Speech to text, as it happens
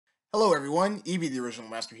Hello everyone, Evie the Original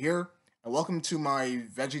Master here, and welcome to my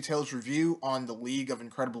VeggieTales review on the League of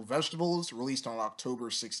Incredible Vegetables, released on October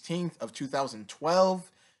 16th of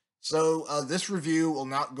 2012. This review will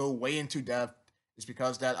not go way into depth. It's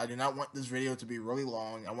because that I do not want this video to be really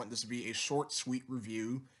long. I want this to be a short, sweet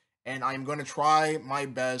review, and I'm going to try my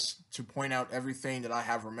best to point out everything that I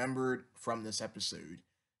have remembered from this episode.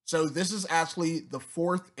 So this is actually the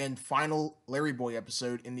fourth and final Larry Boy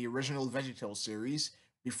episode in the original VeggieTales series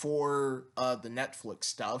before the Netflix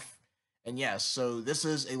stuff. And yes, so this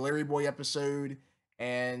is a Larry Boy episode.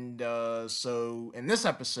 And so in this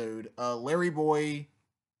episode, Larry Boy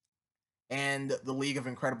and the League of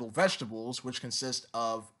Incredible Vegetables, which consist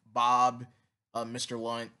of Bob, Mr.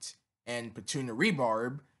 Lunt, and Petunia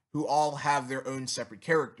Rebarb, who all have their own separate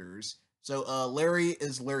characters. So Larry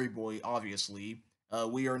is Larry Boy, obviously.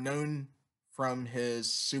 We are known from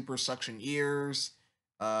his super suction ears.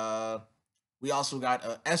 We also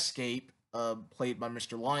got Escape, played by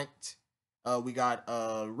Mr. Lunt. We got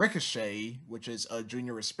Ricochet, which is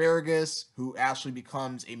Junior Asparagus, who actually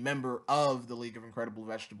becomes a member of the League of Incredible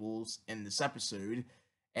Vegetables in this episode.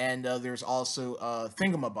 And there's also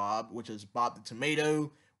Thingamabob, which is Bob the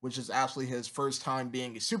Tomato, which is actually his first time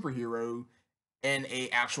being a superhero in a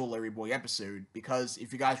actual Larry Boy episode. Because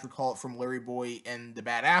if you guys recall it from Larry Boy and the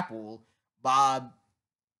Bad Apple, Bob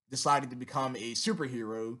decided to become a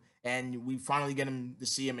superhero, and we finally get him to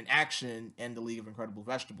see him in action in the League of Incredible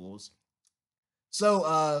Vegetables.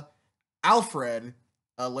 So Alfred,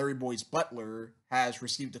 Larry Boy's butler, has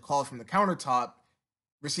received a call from the countertop,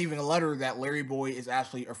 receiving a letter that Larry Boy is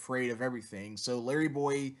actually afraid of everything. So Larry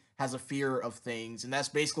Boy has a fear of things, and that's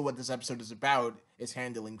basically what this episode is about, is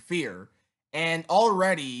handling fear. And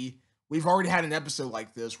we've already had an episode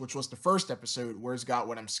like this, which was the first episode, Where's God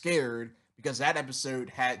When I'm Scared, because that episode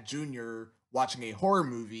had Junior watching a horror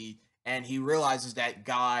movie, and he realizes that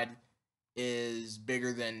God is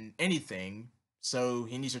bigger than anything, so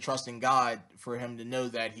he needs to trust in God for him to know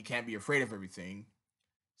that he can't be afraid of everything.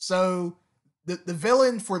 So the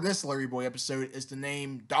villain for this Larry Boy episode is the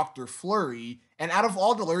name Dr. Flurry, and out of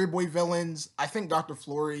all the Larry Boy villains, I think Dr.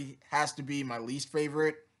 Flurry has to be my least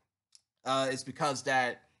favorite. It's because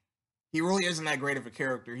that he really isn't that great of a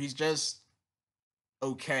character. He's just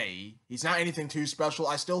okay. He's not anything too special.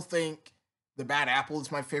 I still think the Bad Apple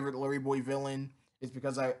is my favorite Larry Boy villain. It's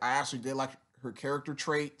because I actually did like her character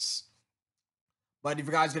traits. But if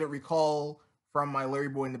you guys didn't recall from my Larry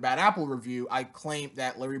Boy and the Bad Apple review, I claimed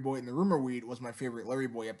that Larry Boy and the Rumor Weed was my favorite Larry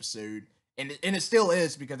Boy episode. And it still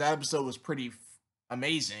is, because that episode was pretty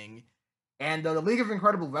amazing. And the League of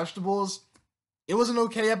Incredible Vegetables, it was an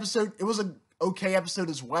okay episode. It was an okay episode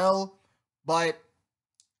as well, but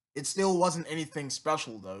it still wasn't anything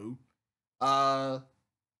special though.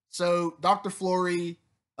 So Dr. Flurry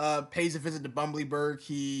pays a visit to Bumblyberg.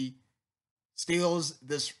 He steals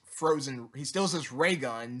this ray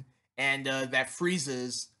gun, and that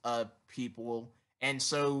freezes people. And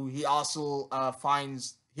so he also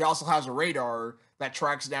has a radar that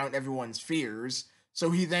tracks down everyone's fears.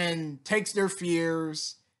 So he then takes their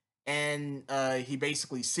fears, and he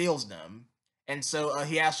basically seals them. And so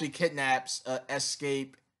he actually kidnaps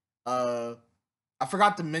Escape. I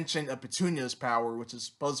forgot to mention Petunia's power, which is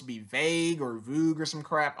supposed to be Vague or Voog or some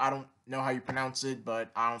crap. I don't know how you pronounce it,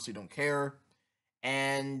 but I honestly don't care.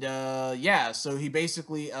 And yeah, so he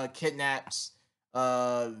basically kidnaps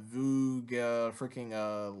Voog,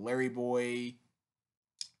 Larry Boy,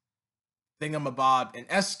 Thingamabob, and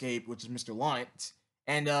Escape, which is Mr. Lunt.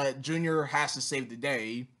 And Junior has to save the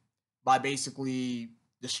day by basically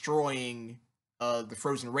destroying the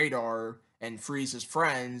frozen radar and frees his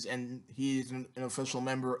friends, and he's an official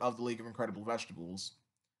member of the League of Incredible Vegetables.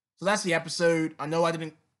 So that's the episode. I know I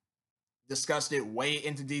didn't discuss it way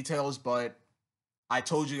into details, but I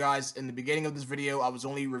told you guys in the beginning of this video I was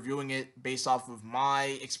only reviewing it based off of my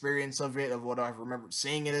experience of it, of what I remembered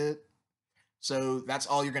seeing it. So that's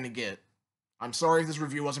all you're going to get. I'm sorry if this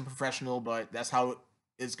review wasn't professional, but that's how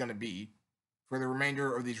it's going to be for the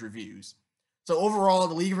remainder of these reviews. So overall,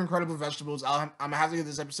 the League of Incredible Vegetables, I'm gonna have to give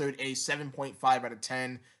this episode a 7.5 out of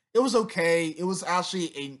 10. It was okay. It was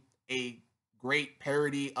actually a great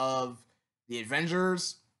parody of the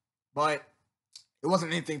Avengers, but it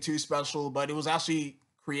wasn't anything too special. But it was actually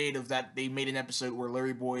creative that they made an episode where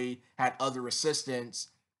Larry Boy had other assistants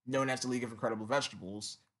known as the League of Incredible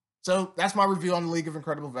Vegetables. So that's my review on the League of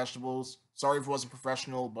Incredible Vegetables. Sorry if it wasn't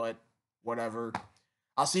professional, but whatever.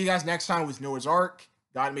 I'll see you guys next time with Noah's Ark.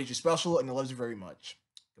 God made you special, and He loves you very much.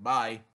 Goodbye.